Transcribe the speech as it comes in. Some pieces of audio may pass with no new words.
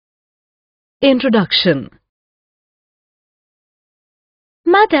Introduction.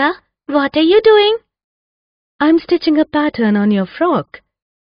 Mother, what are you doing? I'm stitching a pattern on your frock.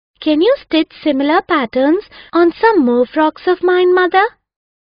 Can you stitch similar patterns on some more frocks of mine, Mother?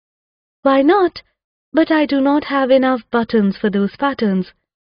 Why not? But I do not have enough buttons for those patterns.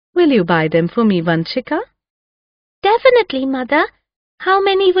 Will you buy them for me, Vanshika? Definitely, Mother. How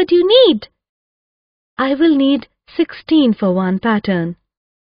many would you need? I will need 16 for one pattern.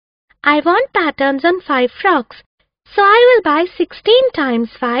 I want patterns on 5 frocks, so I will buy 16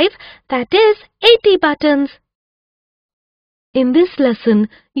 times 5, that is 80 buttons. In this lesson,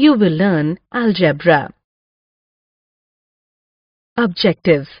 you will learn algebra.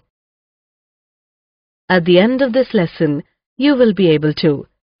 Objectives. At the end of this lesson, you will be able to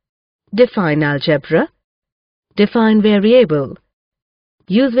define algebra, define variable,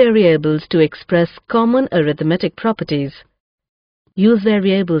 use variables to express common arithmetic properties, use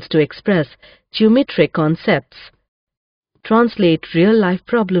variables to express geometric concepts, translate real-life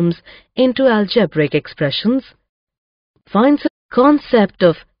problems into algebraic expressions, find the concept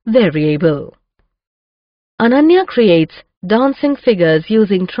of variable. Ananya creates dancing figures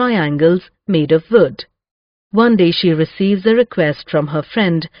using triangles made of wood. One day she receives a request from her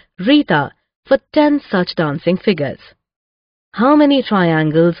friend Rita for 10 such dancing figures. How many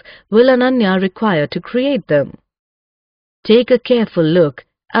triangles will Ananya require to create them? Take a careful look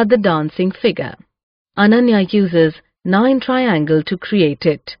at the dancing figure. Ananya uses 9 triangles to create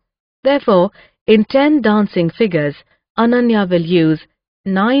it. Therefore, in 10 dancing figures, Ananya will use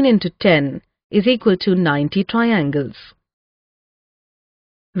 9 into 10 is equal to 90 triangles.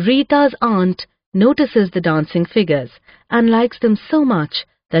 Rita's aunt notices the dancing figures and likes them so much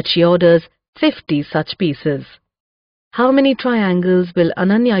that she orders 50 such pieces. How many triangles will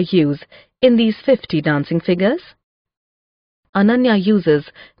Ananya use in these 50 dancing figures? Ananya uses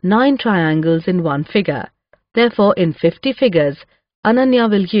 9 triangles in one figure. Therefore, in 50 figures, Ananya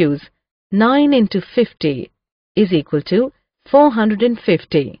will use 9 into 50 is equal to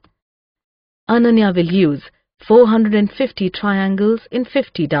 450. Ananya will use 450 triangles in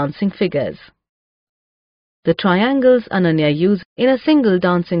 50 dancing figures. The triangles Ananya uses in a single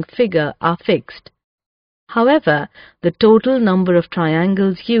dancing figure are fixed. However, the total number of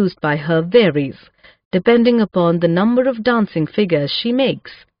triangles used by her varies, depending upon the number of dancing figures she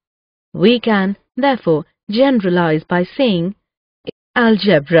makes. We can, therefore, generalize by saying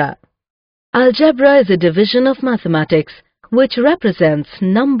algebra. Algebra is a division of mathematics which represents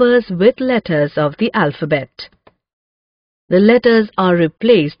numbers with letters of the alphabet. The letters are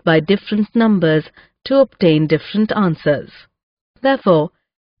replaced by different numbers to obtain different answers. Therefore,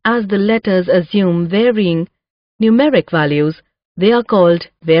 as the letters assume varying numeric values, they are called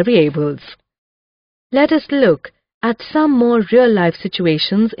variables. Let us look at some more real-life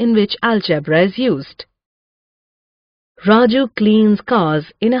situations in which algebra is used. Raju cleans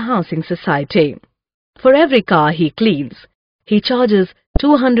cars in a housing society. For every car he cleans, he charges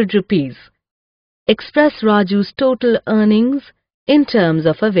 200 rupees. Express Raju's total earnings in terms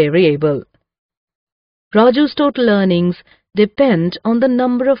of a variable. Raju's total earnings depend on the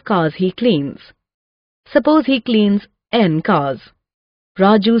number of cars he cleans. Suppose he cleans n cars.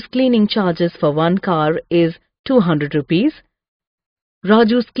 Raju's cleaning charges for one car is 200 rupees.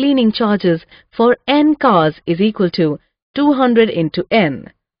 Raju's cleaning charges for n cars is equal to 200 into n.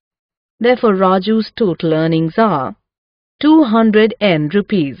 Therefore, Raju's total earnings are 200n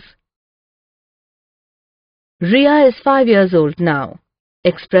rupees. Riya is 5 years old now.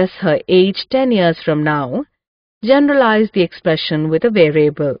 Express her age 10 years from now. Generalize the expression with a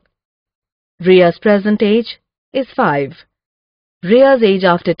variable. Riya's present age is 5. Riya's age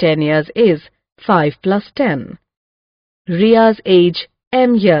after 10 years is 5 plus 10. Riya's age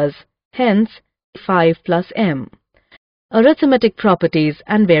m years, hence 5 plus m. Arithmetic properties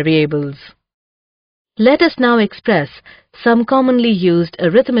and variables. Let us now express some commonly used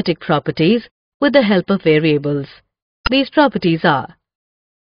arithmetic properties with the help of variables. These properties are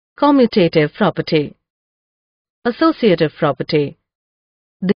Commutative Property, Associative Property,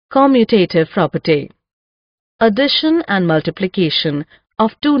 the Commutative Property. Addition and multiplication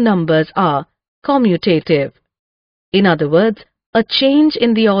of two numbers are commutative. In other words, a change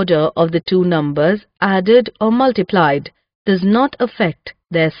in the order of the two numbers added or multiplied does not affect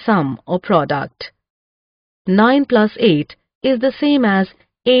their sum or product. 9 plus 8 is the same as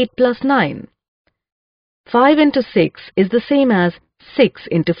 8 plus 9. 5 into 6 is the same as 6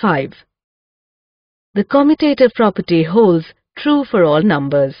 into 5. The commutative property holds true for all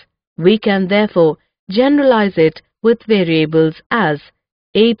numbers. We can therefore generalize it with variables as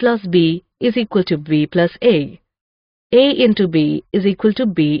a plus b is equal to b plus a. A into B is equal to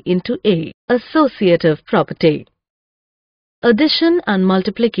B into A. Associative property. Addition and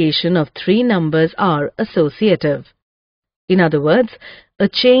multiplication of three numbers are associative. In other words, a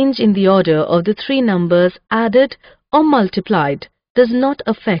change in the order of the three numbers added or multiplied does not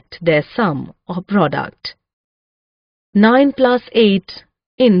affect their sum or product. 9 plus 8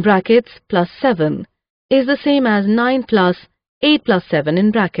 in brackets plus 7 is the same as 9 plus 8 plus 7 in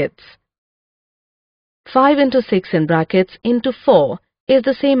brackets. 5 into 6 in brackets into 4 is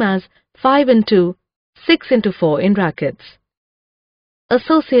the same as 5 into 6 into 4 in brackets.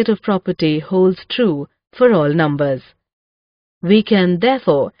 Associative property holds true for all numbers. We can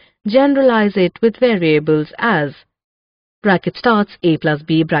therefore generalize it with variables as bracket starts A plus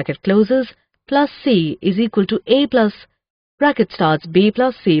B bracket closes plus C is equal to A plus bracket starts B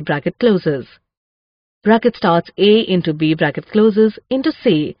plus C bracket closes. Bracket starts A into B bracket closes into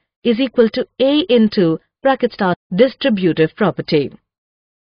C is equal to A into bracket start distributive property.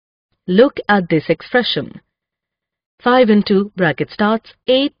 Look at this expression. 5 into bracket starts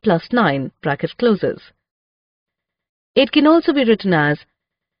 8 plus 9 bracket closes. It can also be written as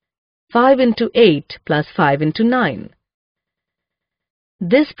 5 into 8 plus 5 into 9.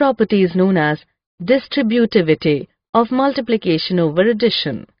 This property is known as distributivity of multiplication over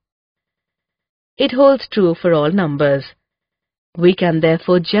addition. It holds true for all numbers. We can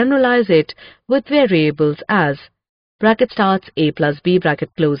therefore generalize it with variables as bracket starts A plus B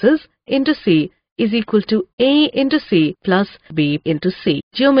bracket closes into C is equal to A into C plus B into C.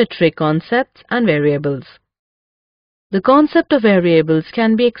 Geometric concepts and variables. The concept of variables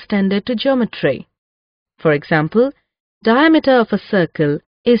can be extended to geometry. For example, diameter of a circle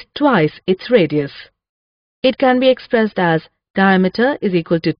is twice its radius. It can be expressed as diameter is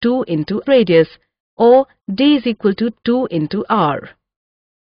equal to 2 into radius or d is equal to 2 into r,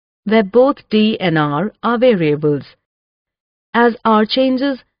 where both d and r are variables. As r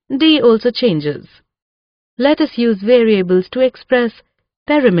changes, d also changes. Let us use variables to express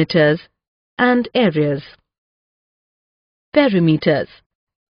perimeters and areas. Perimeters.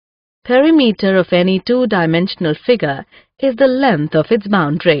 Perimeter of any two-dimensional figure is the length of its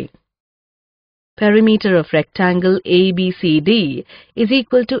boundary. Perimeter of rectangle ABCD is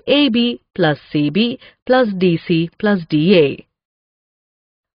equal to AB plus CB plus DC plus DA.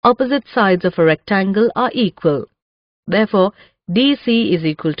 Opposite sides of a rectangle are equal. Therefore, DC is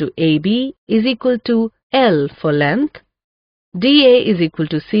equal to AB is equal to L for length. DA is equal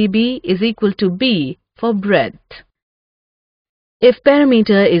to CB is equal to B for breadth. If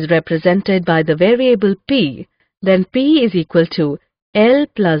perimeter is represented by the variable P, then P is equal to L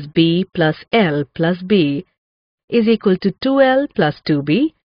plus B plus L plus B is equal to 2L plus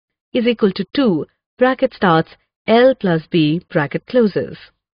 2B is equal to 2 bracket starts L plus B bracket closes.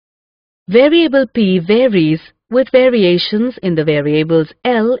 Variable P varies with variations in the variables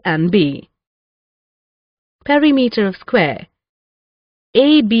L and B. Perimeter of square.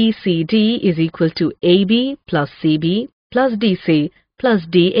 ABCD is equal to AB plus CB plus DC plus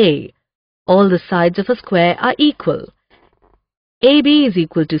DA. All the sides of a square are equal. AB is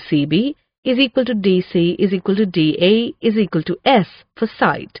equal to CB is equal to DC is equal to DA is equal to S for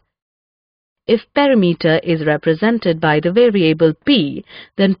side. If perimeter is represented by the variable P,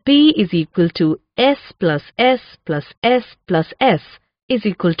 then P is equal to S plus S plus S plus S is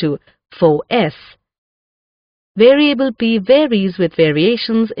equal to 4S. Variable P varies with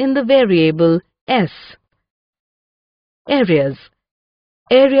variations in the variable S. Areas.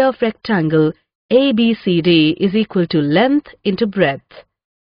 Area of rectangle ABCD is equal to length into breadth.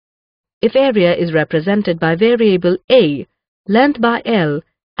 If area is represented by variable A, length by L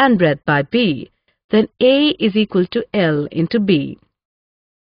and breadth by B, then A is equal to L into B.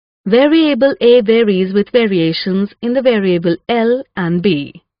 Variable A varies with variations in the variable L and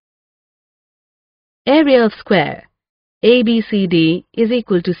B. Area of square ABCD is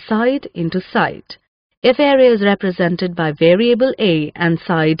equal to side into side. If area is represented by variable A and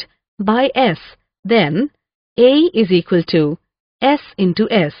side by S, then A is equal to S into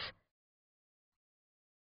S